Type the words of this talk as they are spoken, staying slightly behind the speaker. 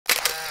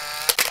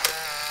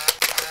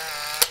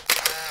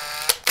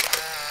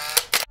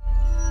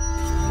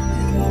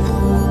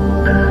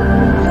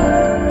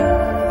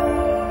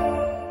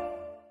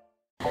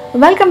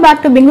Welcome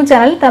back to pink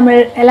channel Tamil.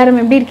 எல்லாரும்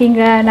எப்படி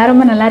இருக்கீங்க? நான்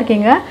ரொம்ப நல்லா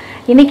இருக்கீங்க.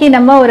 இன்னைக்கு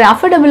நம்ம ஒரு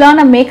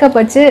அஃபோர்டபுளான மேக்கப்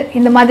வச்சு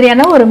இந்த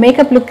மாதிரியான ஒரு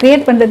மேக்கப் லுக்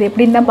கிரியேட் பண்ணுறது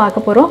எப்படின்னு தான்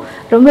பார்க்க போகிறோம்.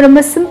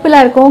 ரொம்ப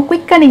சிம்பிளாக இருக்கும்.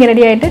 குயிக்காக நீங்கள்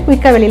ரெடி ஆகிட்டு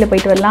குயிக்காக வெளியில்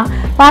போயிட்டு வரலாம்.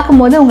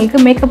 பார்க்கும்போது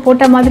உங்களுக்கு மேக்கப்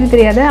போட்ட மாதிரி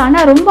தெரியாது,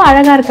 ஆனால் ரொம்ப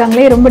அழகாக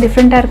இருக்காங்களே, ரொம்ப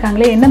டிஃப்ரெண்ட்டாக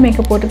இருக்காங்களே, என்ன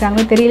மேக்கப்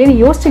போட்டிருக்காங்களோ தெரியலன்னு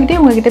யோசிச்சுக்கிட்டே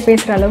உங்ககிட்ட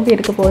பேசுகிற அளவுக்கு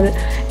இருக்க போகுது.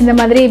 இந்த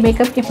மாதிரி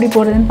மேக்கப் எப்படி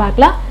போடுறதுன்னு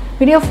பார்க்கலாம்.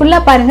 வீடியோ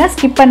ஃபுல்லாக பாருங்கள்,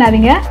 ஸ்கிப்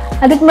பண்ணாதீங்க.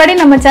 அதுக்கு முன்னாடி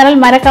நம்ம சேனல்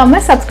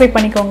மறக்காமல் சப்ஸ்கிரைப்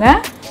பண்ணிக்கோங்க.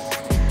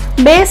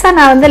 பேஸாக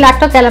நான் வந்து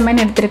லாக்டோகேலமைன்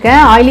எடுத்திருக்கேன்.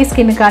 ஆயிலி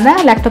ஸ்கின்னுக்கான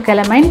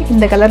லாக்டோகேலமைன்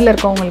இந்த கலரில்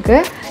இருக்கும் உங்களுக்கு.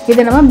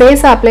 இதை நம்ம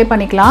பேஸாக அப்ளை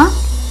பண்ணிக்கலாம்.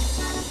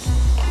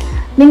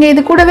 நீங்கள்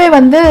இது கூடவே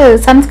வந்து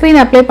சன்ஸ்க்ரீன்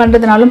அப்ளை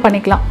பண்ணுறதுனாலும்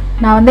பண்ணிக்கலாம்.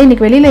 நான் வந்து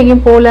இன்றைக்கி வெளியில்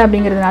எங்கேயும் போகல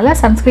அப்படிங்கிறதுனால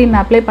சன்ஸ்க்ரீன்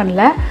அப்ளை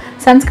பண்ணல.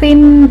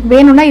 சன்ஸ்க்ரீன்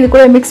வேணும்னா இது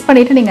கூட மிக்ஸ்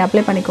பண்ணிவிட்டு நீங்கள்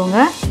அப்ளை பண்ணிக்கோங்க.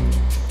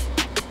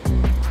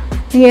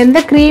 நீங்கள்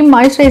எந்த க்ரீம்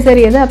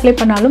மாய்ஸ்சரைசர் எது அப்ளை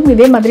பண்ணாலும்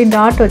இதே மாதிரி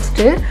டாட்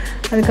வச்சுட்டு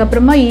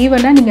அதுக்கப்புறமா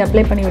ஈவனாக நீங்கள்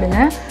அப்ளை பண்ணி விடுங்க.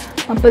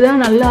 அப்போ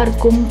தான்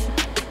நல்லாயிருக்கும்.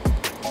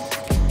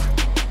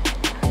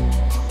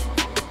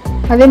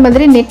 அதே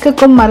மாதிரி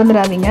நெக்குக்கும்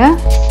மறந்துடாதீங்க.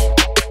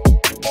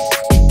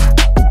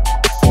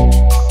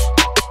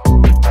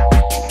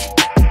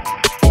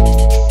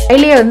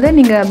 கையிலேயே வந்து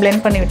நீங்கள்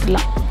பிளெண்ட் பண்ணி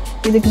விட்டுடலாம்.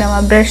 இதுக்கு நம்ம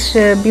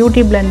ப்ரஷ்ஷு,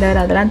 பியூட்டி பிளெண்டர்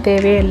அதெல்லாம்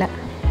தேவையே இல்லை.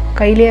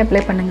 கையிலேயே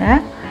அப்ளை பண்ணுங்கள்.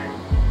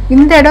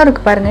 இந்த இடம்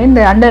இருக்குது பாருங்கள்,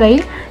 இந்த அண்டர் ஐ.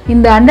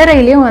 இந்த அண்டர்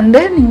ஐலையும்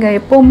வந்து நீங்கள்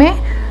எப்போவுமே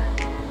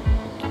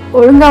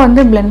ஒழுங்காக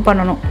வந்து பிளெண்ட்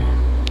பண்ணணும்.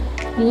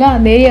 இல்லை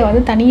அந்த ஏரியா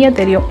வந்து தனியாக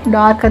தெரியும்,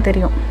 டார்க்காக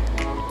தெரியும்.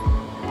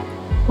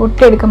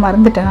 ஒட்டு எடுக்க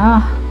மறந்துட்டேனா?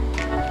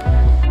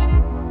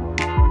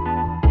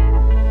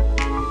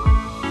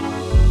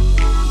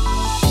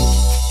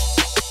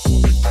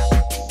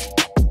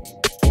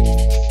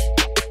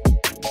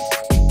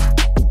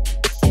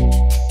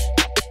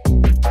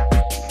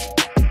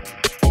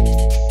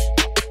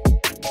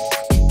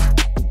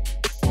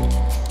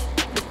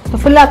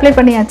 ஃபுல்லாக அப்ளை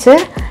பண்ணியாச்சு.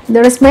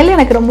 இதோட ஸ்மெல்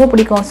எனக்கு ரொம்ப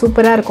பிடிக்கும்,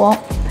 சூப்பராக இருக்கும்.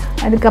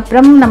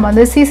 அதுக்கப்புறம் நம்ம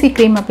வந்து சிசி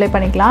க்ரீம் அப்ளை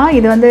பண்ணிக்கலாம்.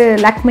 இது வந்து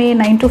லாக்மே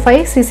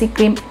 925 சிசி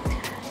க்ரீம்.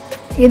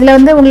 இதில்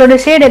வந்து உங்களோட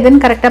ஷேட்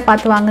எதுன்னு கரெக்டாக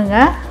பார்த்து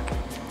வாங்குங்க.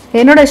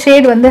 என்னோடய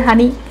ஷேட் வந்து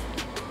ஹனி.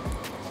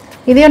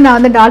 இதையும் நான்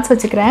வந்து டாட்ஸ்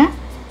வச்சுக்கிறேன்.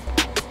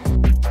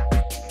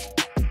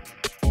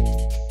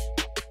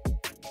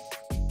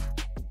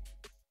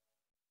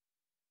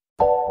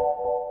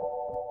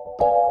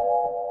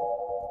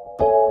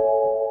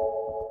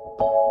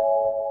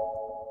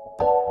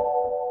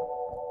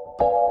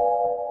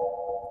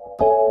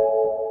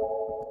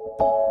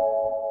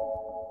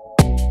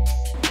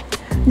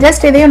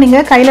 ஜஸ்ட் இதையும்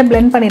நீங்கள் கையில்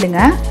பிளெண்ட்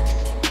பண்ணிடுங்க.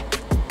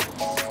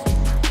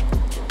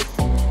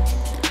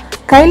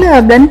 கையில்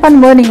பிளெண்ட்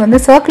பண்ணும்போது நீங்கள் வந்து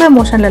சர்க்குலர்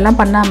மோஷன்லலாம்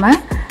பண்ணாமல்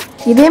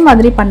இதே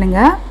மாதிரி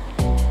பண்ணுங்கள்.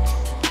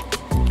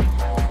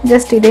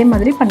 ஜஸ்ட் இதே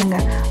மாதிரி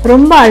பண்ணுங்கள்,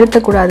 ரொம்ப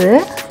அழுத்தக்கூடாது.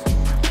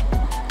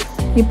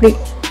 இப்படி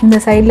இந்த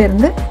சைடில்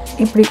இருந்து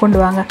இப்படி கொண்டு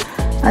வாங்க.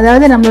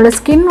 அதாவது நம்மளோட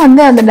ஸ்கின்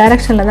வந்து அந்த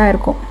டைரெக்ஷனில் தான்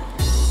இருக்கும்.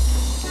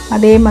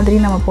 அதே மாதிரி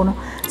நம்ம போகணும்.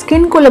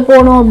 ஸ்கின்குள்ளே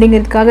போகணும்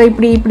அப்படிங்கிறதுக்காக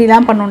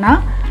இப்படிலாம் பண்ணோன்னா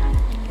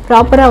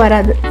ப்ராப்பராக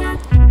வராது.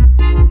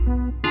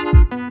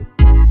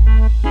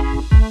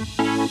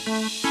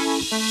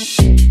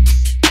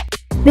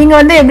 நீங்கள்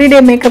வந்து எவ்ரிடே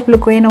மேக்கப்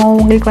லுக் வேணும்,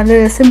 உங்களுக்கு வந்து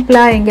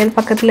சிம்பிளாக எங்கேயாவது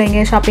பக்கத்தில்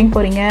எங்கேயாவது ஷாப்பிங்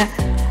போகிறீங்க,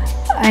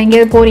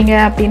 எங்கேயாவது போகிறீங்க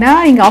அப்படின்னா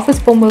நீங்கள் ஆஃபீஸ்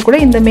போகும்போது கூட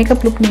இந்த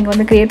மேக்கப் லுக் நீங்கள்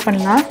வந்து க்ரியேட்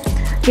பண்ணலாம்.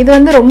 இது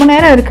வந்து ரொம்ப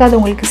நேரம் இருக்காது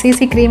உங்களுக்கு.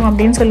 சிசி க்ரீம்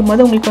அப்படின்னு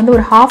சொல்லும்போது உங்களுக்கு வந்து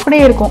ஒரு ஹாஃப் டே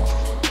இருக்கும்.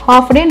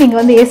 ஹாஃப் டே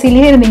நீங்கள் வந்து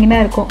ஏசிலேயே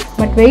இருந்தீங்கன்னா இருக்கும்.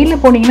 பட்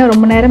வெயிலில் போனீங்கன்னா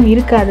ரொம்ப நேரம்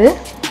இருக்காது.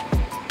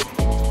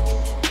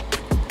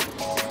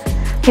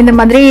 இந்த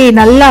மாதிரி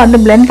நல்லா வந்து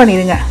பிளெண்ட்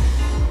பண்ணிடுங்க.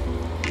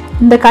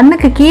 இந்த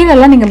கண்ணுக்கு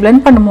கீழெல்லாம் நீங்கள்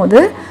பிளெண்ட்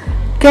பண்ணும்போது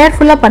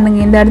கேர்ஃபுல்லாக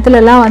பண்ணுங்கள். இந்த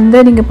இடத்துலலாம் வந்து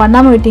நீங்கள்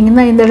பண்ணாமல்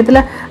விட்டிங்கன்னா இந்த இடத்துல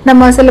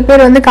நம்ம சில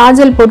பேர் வந்து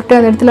காஜல் போட்டுட்டு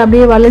அந்த இடத்துல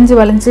அப்படியே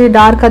வளைஞ்சு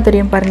டார்க்காக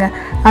தெரியும் பாருங்கள்,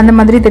 அந்த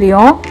மாதிரி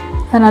தெரியும்.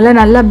 அதனால்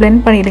நல்லா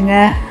பிளெண்ட் பண்ணிவிடுங்க.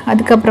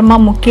 அதுக்கப்புறமா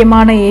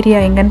முக்கியமான ஏரியா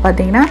எங்கன்னு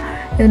பார்த்தீங்கன்னா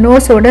இது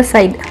நோஸோட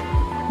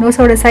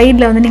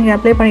சைடில் வந்து நீங்கள்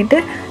அப்ளை பண்ணிவிட்டு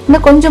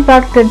இன்னும் கொஞ்சம்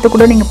ப்ராடக்ட் எடுத்து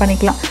கூட நீங்கள்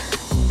பண்ணிக்கலாம்.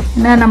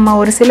 ஏன்னா நம்ம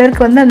ஒரு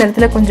சிலருக்கு வந்து அந்த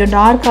இடத்துல கொஞ்சம்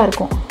டார்க்காக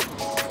இருக்கும்.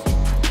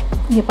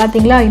 இங்கே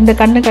பார்த்தீங்களா, இந்த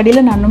கண்ணுக்கு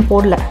அடியில் நான் இன்னும்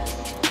போடல.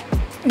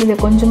 இதை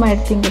கொஞ்சமாக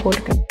எடுத்து இங்கே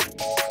போட்டுக்கேன்.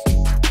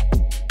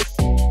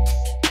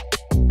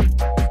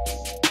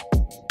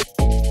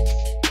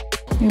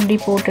 இப்படி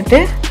போட்டுட்டு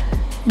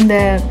இந்த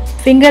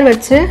ஃபிங்கர்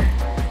வச்சு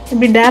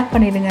இப்படி டேப்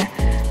பண்ணிவிடுங்க.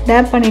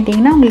 டேப்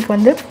பண்ணிட்டீங்கன்னா உங்களுக்கு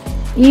வந்து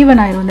ஈவன்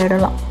ஆயிரும் இந்த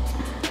இடம்லாம்.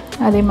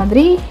 அதே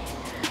மாதிரி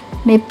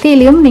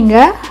நெத்திலையும்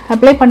நீங்கள்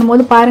அப்ளை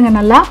பண்ணும்போது பாருங்கள்,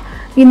 நல்லா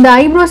இந்த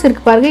ஐப்ரோஸ்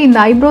இருக்குது பாருங்கள், இந்த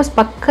ஐப்ரோஸ்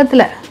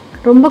பக்கத்தில்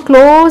ரொம்ப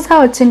க்ளோஸாக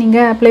வச்சு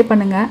நீங்கள் அப்ளை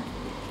பண்ணுங்கள்.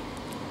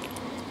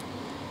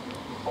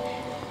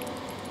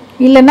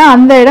 இல்லைன்னா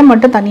அந்த இடம்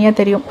மட்டும் தனியாக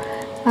தெரியும்.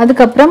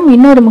 அதுக்கப்புறம்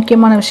இன்னொரு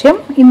முக்கியமான விஷயம்,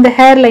 இந்த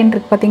ஹேர் லைன்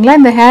இருக்குது பார்த்தீங்களா,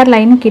 இந்த ஹேர்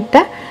லைன் கிட்ட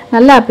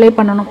நல்லா அப்ளை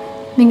பண்ணணும்.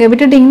 நீங்கள்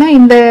விட்டுட்டிங்கன்னா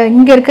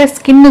இங்கே இருக்க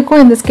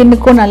ஸ்கின்னுக்கும் இந்த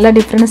ஸ்கின்னுக்கும் நல்லா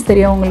டிஃப்ரென்ஸ்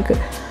தெரியும். உங்களுக்கு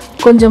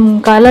கொஞ்சம்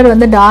கலர்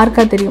வந்து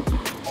டார்க்காக தெரியும்.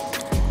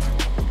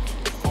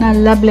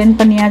 நல்லா பிளெண்ட்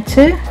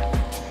பண்ணியாச்சு.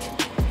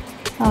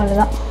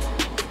 அவ்வளோதான்,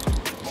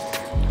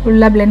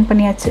 ஃபுல்லாக பிளெண்ட்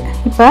பண்ணியாச்சு.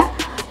 இப்போ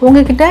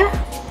உங்ககிட்ட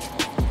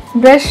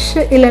ப்ரஷ்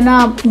இல்லைன்னா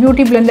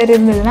பியூட்டி பிளெண்டர்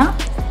இருந்ததுன்னா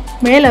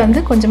மேலே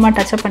வந்து கொஞ்சமாக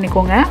டச்சப்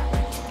பண்ணிக்கோங்க.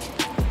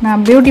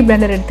 நான் பியூட்டி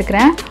பிளெண்டர்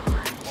எடுத்துக்கிறேன்.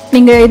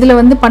 நீங்கள் இதில்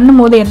வந்து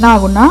பண்ணும்போது என்ன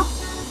ஆகும்னா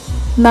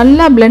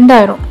நல்லா பிளெண்ட்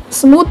ஆகிரும்,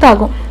 ஸ்மூத்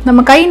ஆகும். நம்ம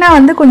கைனா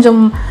வந்து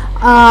கொஞ்சம்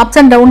அப்ஸ்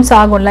அண்ட் டவுன்ஸ்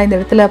ஆகும்ல இந்த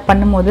இடத்துல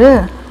பண்ணும்போது.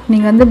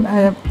 நீங்கள் வந்து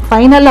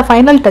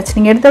ஃபைனல் டச்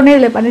நீங்கள் எடுத்தோடனே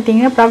இதில்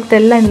பண்ணிட்டீங்கன்னா ப்ராடக்ட்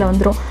எல்லாம் இதில்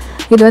வந்துடும்.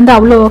 இது வந்து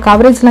அவ்வளோ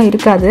கவரேஜ்லாம்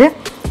இருக்காது.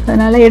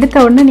 அதனால்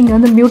எடுத்த உடனே நீங்கள்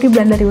வந்து பியூட்டி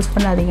பிளெண்டர் யூஸ்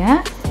பண்ணாதீங்க.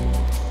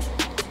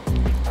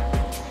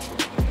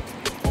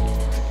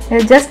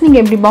 ஜஸ்ட்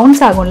நீங்கள் எப்படி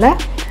பவுன்ஸ் ஆகும்ல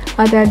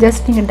அதை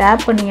ஜஸ்ட் நீங்கள்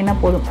டேப் பண்ணிங்கன்னா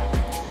போதும்.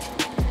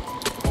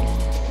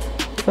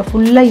 இப்போ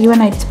ஃபுல்லாக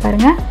ஈவன் ஆகிடுச்சு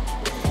பாருங்கள்.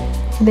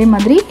 அதே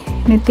மாதிரி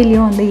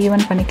நெத்திலையும் வந்து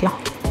ஈவன் பண்ணிக்கலாம்.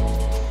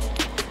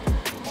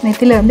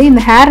 நெத்தியில் வந்து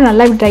இந்த ஹேர்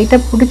நல்லா இப்படி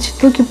டைட்டாக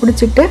தூக்கி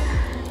பிடிச்சிட்டு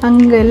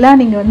அங்கே எல்லாம்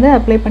நீங்கள் வந்து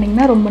அப்ளை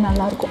பண்ணிங்கன்னா ரொம்ப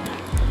நல்லாயிருக்கும்.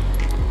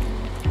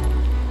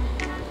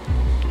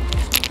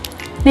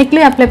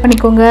 நெக்லேயும் அப்ளை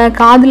பண்ணிக்கோங்க,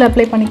 காதில்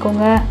அப்ளை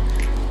பண்ணிக்கோங்க.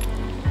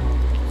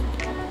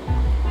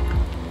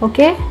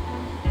 ஓகே,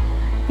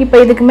 இப்போ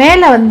இதுக்கு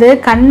மேலே வந்து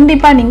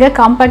கண்டிப்பாக நீங்கள்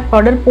காம்பேக்ட்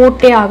பவுடர்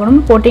போட்டே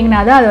ஆகணும்.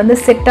 போட்டிங்கன்னா தான் அது வந்து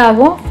செட்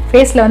ஆகும்,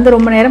 ஃபேஸில் வந்து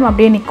ரொம்ப நேரம்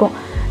அப்படியே நிற்கும்.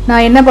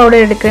 நான் என்ன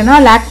powder எடுக்கிறேன்னா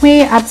Lakme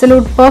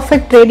absolute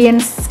perfect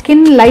radians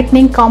skin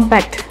lightning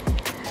compact.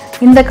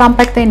 இந்த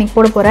காம்பேக்ட் தான் இன்றைக்கி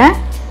போட போகிறேன்.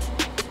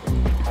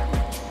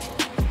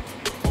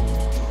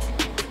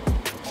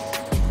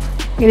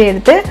 இதை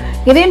எடுத்து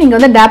இதையும் நீங்கள்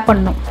வந்து டேப்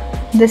பண்ணணும்.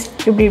 ஜஸ்ட்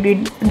இப்படி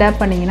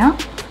டேப் பண்ணிங்கன்னா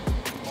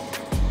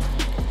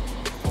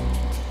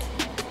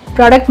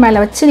ப்ராடக்ட் மேலே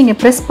வச்சு நீங்கள்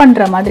ப்ரெஸ்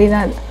பண்ணுற மாதிரி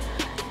தான் அது.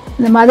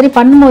 இந்த மாதிரி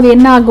பண்ணும்போது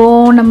என்ன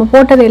ஆகும், நம்ம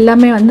போட்டது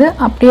எல்லாமே வந்து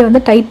அப்படியே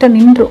வந்து டைட்டாக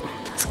நின்றும்,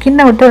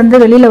 ஸ்கின்னை விட்டு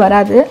வந்து வெளியில்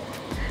வராது.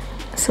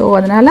 ஸோ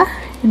அதனால்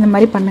இந்த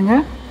மாதிரி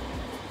பண்ணுங்கள்.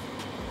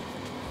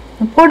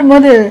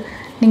 போடும்போது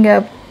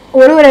நீங்கள்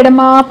ஒரு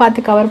இடமா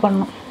பார்த்து கவர்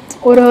பண்ணணும்.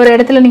 ஒரு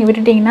இடத்துல நீங்கள்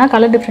விட்டுட்டிங்கன்னா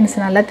கலர் டிஃப்ரென்ஸ்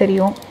நல்லா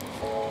தெரியும்.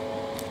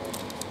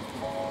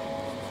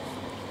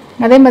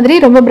 அதே மாதிரி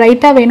ரொம்ப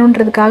பிரைட்டாக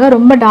வேணுன்றதுக்காக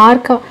ரொம்ப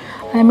டார்க்காக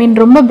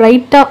ரொம்ப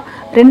பிரைட்டாக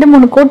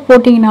 2-3 கோட்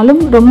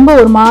போட்டிங்கனாலும் ரொம்ப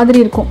ஒரு மாதிரி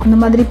இருக்கும். அந்த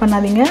மாதிரி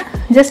பண்ணாதீங்க.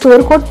 ஜஸ்ட்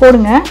ஒரு கோட்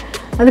போடுங்க.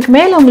 அதுக்கு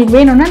மேலே உங்களுக்கு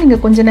வேணும்னா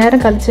நீங்கள் கொஞ்சம்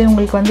நேரம் கழித்து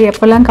உங்களுக்கு வந்து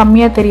எப்போல்லாம்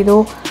கம்மியாக தெரியுதோ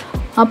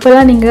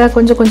அப்போல்லாம் நீங்கள்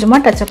கொஞ்சம் கொஞ்சமாக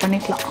டச்சப்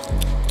பண்ணிக்கலாம்.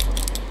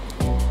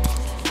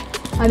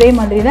 அதே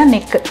மாதிரி தான்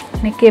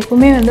நெக்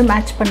எப்பவுமே வந்து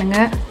மேட்ச்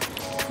பண்ணுங்கள்.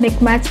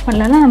 நெக் மேட்ச்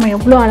பண்ணலன்னா நம்ம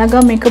எவ்வளோ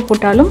அழகாக மேக்கப்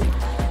போட்டாலும்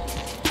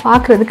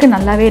பார்க்குறதுக்கு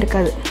நல்லாவே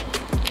இருக்காது.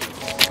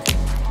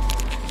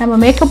 நம்ம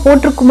மேக்கப்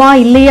போட்டிருக்குமா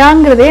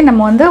இல்லையாங்கிறதே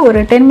நம்ம வந்து ஒரு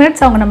 10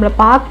 மினிட்ஸ் அவங்க நம்மளை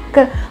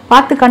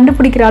பார்த்து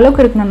கண்டுபிடிக்கிற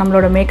அளவுக்கு இருக்கணும்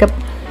நம்மளோட மேக்கப்.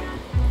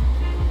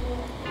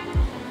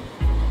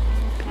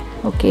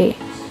 ஓகே,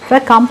 இப்போ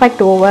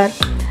காம்பேக்ட் ஓவர்.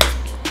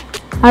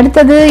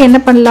 அடுத்தது என்ன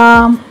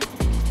பண்ணலாம்,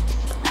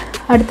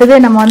 அடுத்தது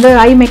நம்ம வந்து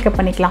ஐ மேக்கப்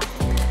பண்ணிக்கலாம்.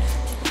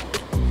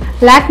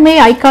 லாக்மே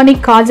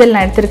ஐகானிக் காஜல்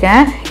நான்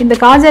எடுத்திருக்கேன். இந்த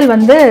காஜல்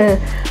வந்து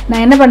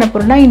நான் என்ன பண்ண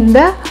போகிறேன்னா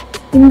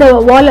இந்த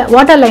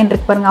வாட்டர் லைன்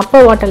இருக்கு பாருங்கள், அப்போ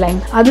வாட்டர் லைன்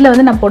அதில்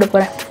வந்து நான் போட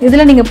போகிறேன்.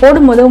 இதில் நீங்கள்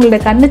போடும்போது உங்களோட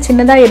கண்ணு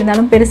சின்னதாக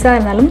இருந்தாலும் பெருசாக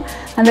இருந்தாலும்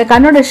அந்த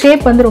கண்ணோட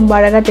ஷேப் வந்து ரொம்ப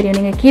அழகாக தெரியும்.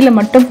 நீங்கள் கீழே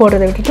மட்டும்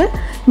போடுறதை விட்டுட்டு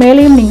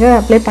மேலேயும் நீங்கள்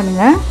அப்ளை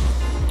பண்ணுங்கள்.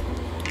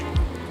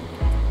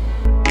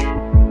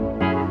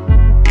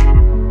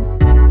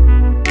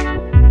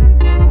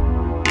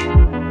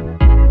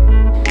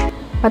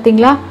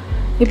 பார்த்தீங்களா,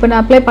 இப்போ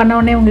நான் அப்ளை பண்ண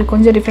உடனே உங்களுக்கு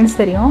கொஞ்சம் டிஃப்ரென்ஸ்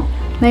தெரியும்.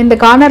 நான் இந்த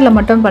கார்னரில்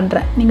மட்டும்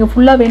பண்ணுறேன், நீங்கள்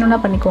ஃபுல்லாக வேணும்னா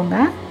பண்ணிக்கோங்க.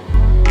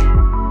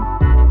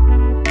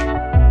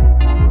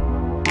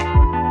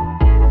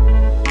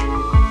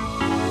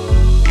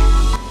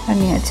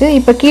 பண்ணியாச்சு.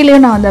 இப்போ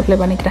கீழேயும் நான் வந்து அப்ளை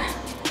பண்ணிக்கிறேன்.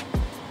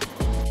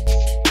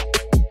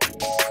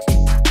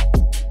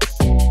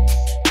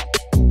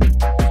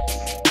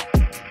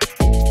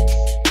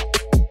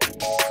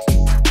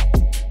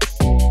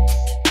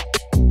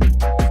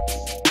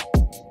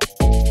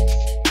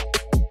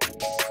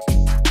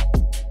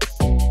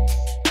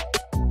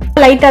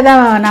 லைட்டாக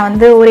தான் நான்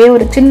வந்து ஒரே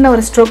ஒரு சின்ன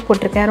ஒரு ஸ்ட்ரோக்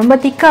போட்டிருக்கேன். ரொம்ப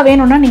திக்காக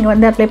வேணும்னா நீங்கள்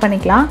வந்து அப்ளை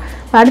பண்ணிக்கலாம்.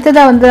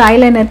 அடுத்ததாக வந்து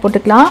ஐலைனர்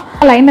போட்டுக்கலாம்.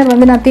 லைனர்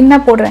வந்து நான்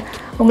தின்னாக போடுறேன்,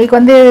 உங்களுக்கு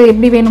வந்து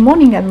எப்படி வேணுமோ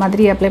நீங்கள் அது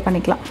மாதிரி அப்ளை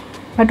பண்ணிக்கலாம்.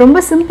 பட்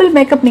ரொம்ப சிம்பிள்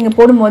மேக்கப் நீங்கள்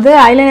போடும்போது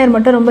ஐலைனர்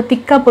மட்டும் ரொம்ப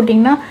திக்காக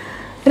போட்டிங்கன்னா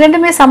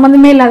ரெண்டுமே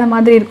சம்மந்தமே இல்லாத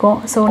மாதிரி இருக்கும்.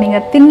 ஸோ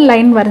நீங்கள் தின்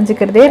லைன்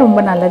வரைஞ்சிக்கிறதே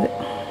ரொம்ப நல்லது.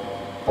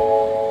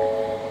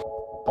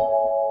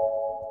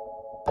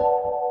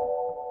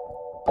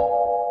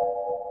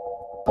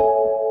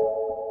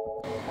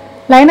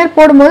 லைனர்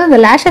போடும்போது அந்த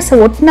லேஷஸை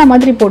ஒட்டின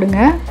மாதிரி போடுங்க.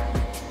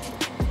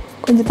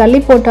 கொஞ்சம் தள்ளி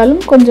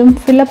போட்டாலும் கொஞ்சம்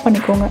ஃபில்அப்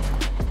பண்ணிக்கோங்க.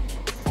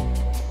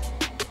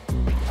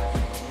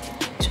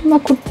 சும்மா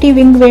குட்டி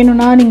விங்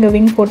வேணும்னா நீங்கள்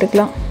விங்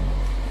போட்டுக்கலாம்.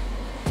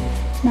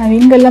 நான்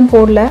விங்கெல்லாம்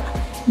போடல,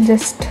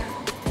 ஜஸ்ட்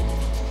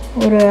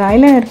ஒரு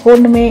ஐலைனர்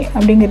போடணுமே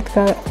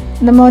அப்படிங்கிறதுக்காக.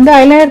 நம்ம வந்து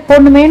ஐலைனர்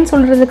போடணுமேன்னு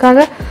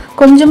சொல்கிறதுக்காக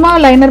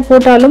கொஞ்சமாக லைனர்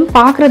போட்டாலும்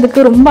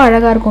பார்க்குறதுக்கு ரொம்ப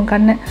அழகாக இருக்கும்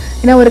கண்ணு.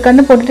 ஏன்னா ஒரு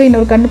கண்ணு போட்டுட்டு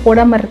இன்னொரு கண்ணு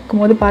போடாமல்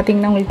இருக்கும்போது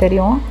பார்த்தீங்கன்னா உங்களுக்கு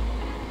தெரியும்.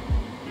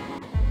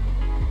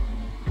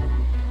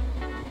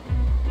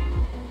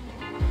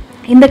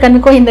 இந்த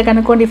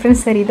கண்ணுக்கும்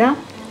டிஃப்ரென்ஸ் தெரியுதா?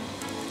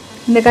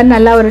 இந்த கண்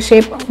நல்லா ஒரு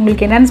ஷேப்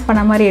உங்களுக்கு என்ஹான்ஸ்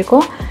பண்ண மாதிரி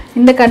இருக்கும்.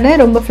 இந்த கண்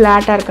ரொம்ப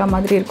ஃப்ளாட்டாக இருக்க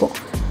மாதிரி இருக்கும்.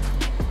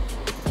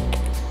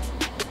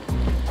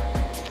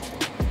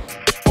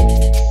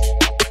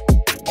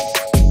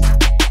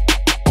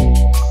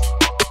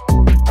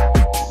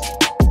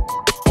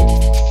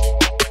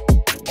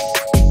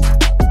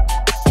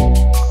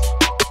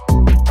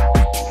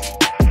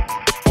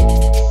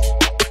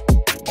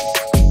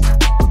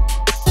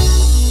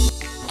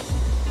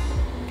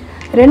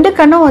 2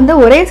 கண்ணும் வந்து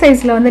ஒரே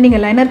சைஸில் வந்து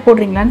நீங்கள் லைனர்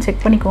போடுறீங்களான்னு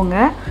செக் பண்ணிக்கோங்க.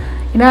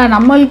 ஏன்னா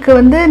நம்மளுக்கு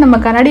வந்து நம்ம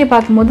கண்ணாடியை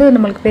பார்க்கும்போது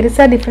நம்மளுக்கு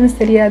பெருசாக டிஃப்ரென்ஸ்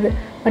தெரியாது,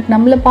 பட்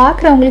நம்மளை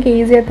பார்க்குறவங்களுக்கு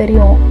ஈஸியாக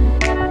தெரியும்.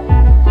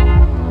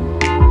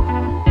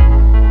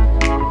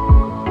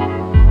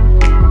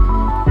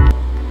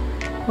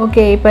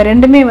 ஓகே, இப்போ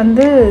ரெண்டுமே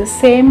வந்து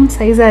சேம்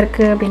சைஸாக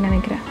இருக்குது அப்படின்னு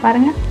நினைக்கிறேன்.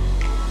 பாருங்கள்.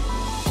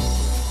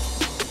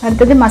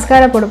 அடுத்தது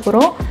மஸ்காரா போட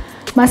போகிறோம்.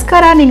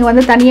 மஸ்காரா நீங்கள்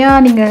வந்து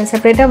தனியாக நீங்கள்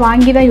செப்பரேட்டாக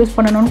வாங்கி தான் யூஸ்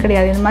பண்ணணும்னு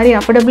கிடையாது. இந்த மாதிரி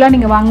அஃபோர்டபுளாக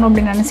நீங்கள் வாங்கணும்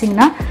அப்படின்னு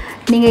நினச்சிங்கன்னா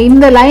நீங்கள்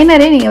இந்த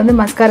லைனரே நீங்கள் வந்து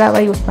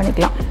மஸ்காராவாக யூஸ்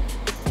பண்ணிக்கலாம்.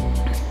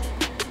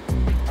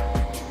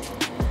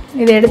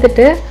 இதை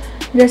எடுத்துகிட்டு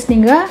ஜஸ்ட்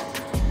நீங்கள்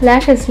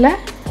லேஷஸில்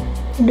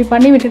இப்படி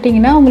பண்ணி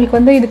விட்டுட்டிங்கன்னா உங்களுக்கு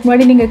வந்து இதுக்கு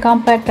முன்னாடி நீங்கள்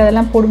காம்பேக்ட்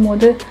அதெல்லாம்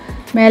போடும்போது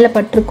மேலே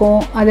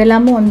பட்டிருக்கோம்,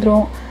 அதெல்லாமும்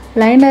வந்துடும்.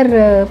 லைனர்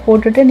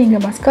போட்டுட்டு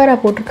நீங்கள் மஸ்காரா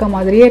போட்டிருக்க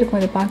மாதிரியே இருக்கும்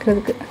இது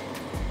பார்க்குறதுக்கு.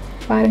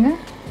 பாருங்கள்,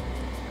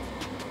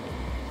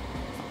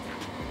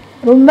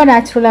 ரொம்ப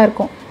நேச்சுரலாக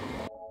இருக்கும்.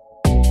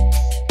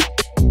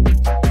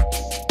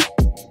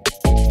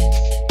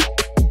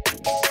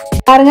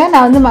 பாருங்கள்,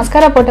 நான் வந்து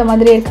மஸ்காரா போட்ட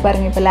மாதிரியே இருக்குது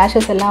பாருங்கள். இப்போ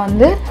லேஷஸ் எல்லாம்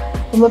வந்து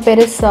ரொம்ப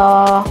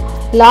பெருசாக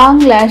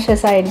லாங்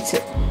லேஷஸ் ஆகிடுச்சு.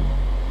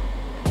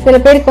 சில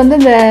பேருக்கு வந்து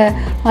இந்த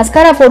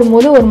மஸ்காரா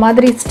போடும்போது ஒரு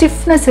மாதிரி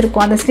ஸ்டிஃப்னஸ்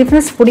இருக்கும், அந்த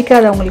ஸ்டிஃப்னஸ்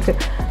பிடிக்காதவங்களுக்கு,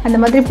 அந்த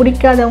மாதிரி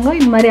பிடிக்காதவங்க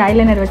இந்த மாதிரி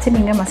ஐலைனர் வச்சு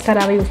நீங்கள்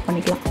மஸ்காராவை யூஸ்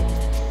பண்ணிக்கலாம்.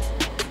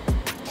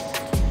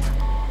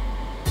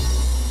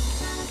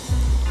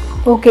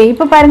 ஓகே,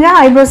 இப்போ பாருங்கள்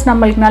ஐப்ரோஸ்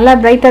நம்மளுக்கு நல்லா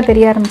பிரைட்டாக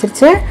தெரிய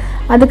ஆரம்பிச்சிருச்சு.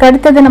 அதுக்கு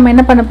அடுத்தது நம்ம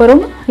என்ன பண்ண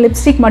போகிறோம்,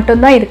 லிப்ஸ்டிக்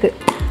மட்டும்தான் இருக்குது.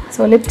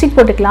 ஸோ லிப்ஸ்டிக்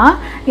போட்டுக்கலாம்.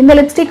 இந்த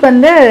லிப்ஸ்டிக்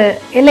வந்து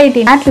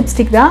எல்ஐடி மேட்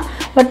லிப்ஸ்டிக் தான்,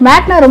 பட்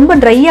மேட்னா ரொம்ப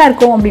ட்ரையாக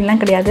இருக்கும்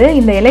அப்படின்லாம் கிடையாது.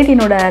 இந்த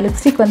எல்ஐடினோட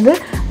லிப்ஸ்டிக் வந்து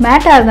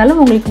மேட்டாக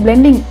இருந்தாலும் உங்களுக்கு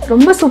பிளெண்டிங்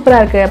ரொம்ப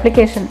சூப்பராக இருக்குது.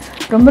 அப்ளிகேஷன்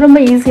ரொம்ப ரொம்ப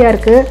ஈஸியாக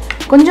இருக்குது,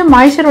 கொஞ்சம்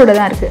மாய்ஸ்சரோடு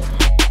தான் இருக்குது.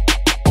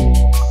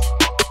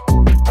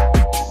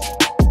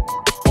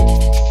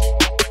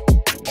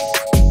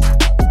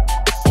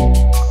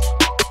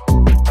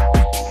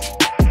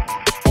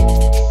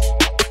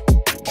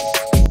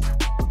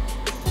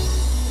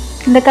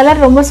 இந்த கலர்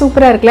ரொம்ப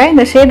சூப்பராக இருக்குல்ல,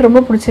 இந்த ஷேட் ரொம்ப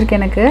பிடிச்சிருக்கு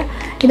எனக்கு.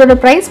 இதோட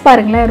ப்ரைஸ்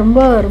பாருங்களேன்,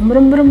 ரொம்ப ரொம்ப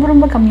ரொம்ப ரொம்ப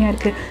ரொம்ப கம்மியாக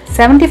இருக்குது.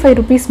 75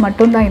 rupees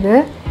மட்டும்தான் இது.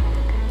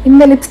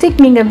 இந்த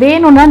லிப்ஸ்டிக் நீங்கள்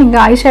வேணும்னா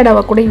நீங்கள்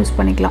ஐஷேடோவை கூட யூஸ்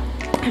பண்ணிக்கலாம்.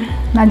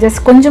 நான்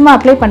ஜஸ்ட் கொஞ்சமாக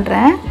அப்ளை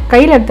பண்ணுறேன்,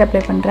 கையில் எடுத்து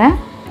அப்ளை பண்ணுறேன்.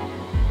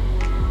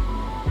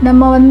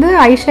 நம்ம வந்து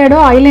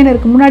ஐஷேடோ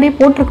ஐலைனருக்கு முன்னாடியே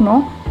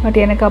போட்டிருக்கணும்,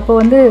 பட் எனக்கு அப்போ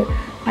வந்து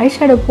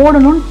ஐஷேடோ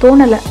போடணும்னு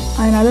தோணலை.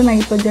 அதனால்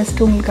நான் இப்போ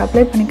ஜஸ்ட் உங்களுக்கு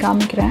அப்ளை பண்ணி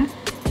காமிக்கிறேன்.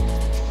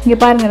 இங்கே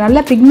பாருங்கள்,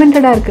 நல்லா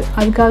பிக்மெண்டடாக இருக்குது,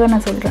 அதுக்காக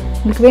நான் சொல்கிறேன்.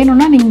 உங்களுக்கு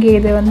வேணும்னா நீங்கள்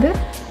இதை வந்து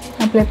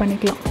அப்ளை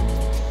பண்ணிக்கலாம்.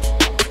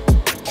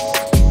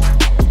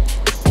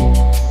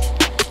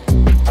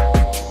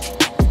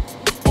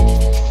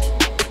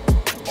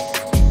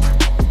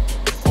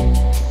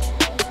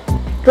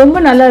 ரொம்ப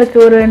நல்லா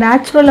இருக்குது. ஒரு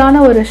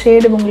நேச்சுரலான ஒரு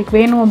ஷேடு உங்களுக்கு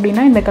வேணும்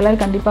அப்படின்னா இந்த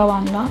கலர் கண்டிப்பாக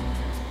வாங்கலாம்.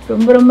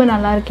 ரொம்ப ரொம்ப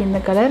நல்லா இருக்குது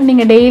இந்த கலர்.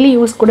 நீங்கள் டெய்லி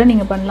யூஸ் கூட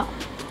நீங்கள் பண்ணலாம்.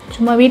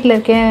 சும்மா வீட்டில்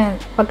இருக்கேன்,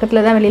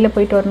 பக்கத்தில் தான் வெளியில்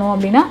போயிட்டு வரணும்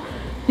அப்படின்னா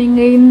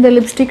நீங்கள் இந்த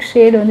லிப்ஸ்டிக்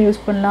ஷேடு வந்து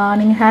யூஸ் பண்ணலாம்.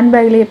 நீங்கள்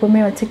ஹேண்ட்பேக்லேயே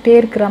எப்போவுமே வச்சுக்கிட்டே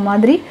இருக்கிற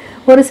மாதிரி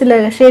ஒரு சில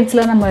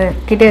ஷேட்ஸ்லாம் நம்ம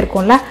கிட்டே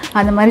இருக்கோம்ல,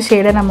 அந்த மாதிரி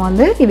ஷேடை நம்ம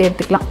வந்து இதை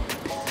எடுத்துக்கலாம்.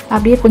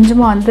 அப்படியே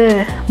கொஞ்சமாக வந்து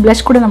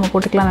ப்ளஷ் கூட நம்ம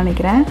போட்டுக்கலாம்னு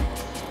நினைக்கிறேன்.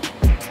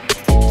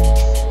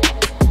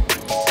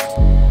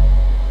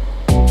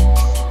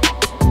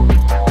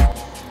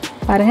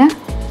 பாருங்கள்,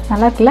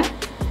 நல்லா இருக்குல்ல.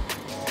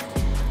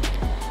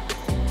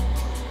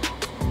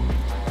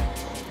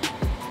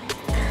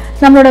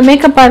 நம்மளோட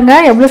மேக்கப்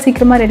பாருங்கள் எவ்வளோ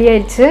சீக்கிரமாக ரெடி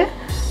ஆயிடுச்சு.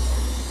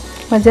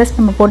 ஜஸ்ட்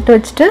நம்ம போட்டு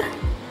வச்சுட்டு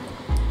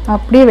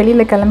அப்படியே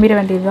வெளியில் கிளம்பிட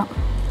வேண்டியது தான்.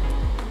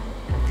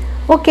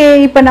 ஓகே,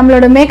 இப்போ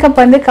நம்மளோட மேக்கப்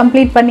வந்து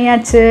கம்ப்ளீட்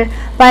பண்ணியாச்சு.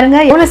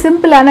 பாருங்கள் எவ்வளோ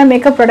சிம்பிளான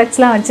மேக்கப்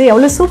ப்ராடக்ட்ஸ்லாம் வச்சு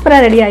எவ்வளோ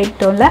சூப்பராக ரெடி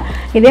ஆகிட்டோம்ல.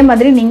 இதே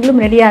மாதிரி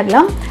நீங்களும் ரெடி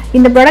ஆகலாம்.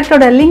 இந்த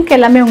ப்ராடக்டோட லிங்க்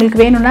எல்லாமே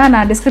உங்களுக்கு வேணும்னா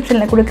நான்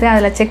டிஸ்கிரிப்ஷனில் கொடுக்குறேன்,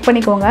 அதில் செக்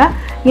பண்ணிக்கோங்க.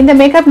 இந்த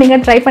மேக்கப்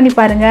நீங்கள் ட்ரை பண்ணி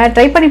பாருங்கள்.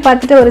 ட்ரை பண்ணி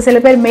பார்த்துட்டு ஒரு சில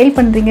பேர் மெயில்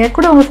பண்ணுறீங்க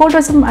கூட, உங்கள்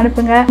ஃபோட்டோஸும்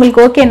அனுப்புங்க.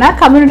 உங்களுக்கு ஓகேனா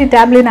கம்யூனிட்டி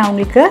டேப்லேயே நான்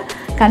உங்களுக்கு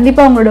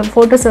கண்டிப்பாக உங்களோட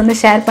ஃபோட்டோஸ் வந்து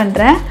ஷேர்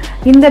பண்ணுறேன்.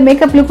 இந்த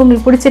மேக்கப் லுக்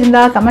உங்களுக்கு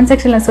பிடிச்சிருந்தா கமெண்ட்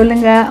செக்ஷனில்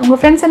சொல்லுங்கள். உங்கள்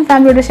ஃப்ரெண்ட்ஸ் அண்ட்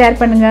ஃபேமிலியோட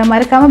ஷேர் பண்ணுங்கள்.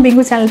 மறக்காமல்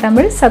பிங்கு சேனல்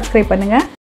தமிழ் சப்ஸ்கிரைப் பண்ணுங்கள்.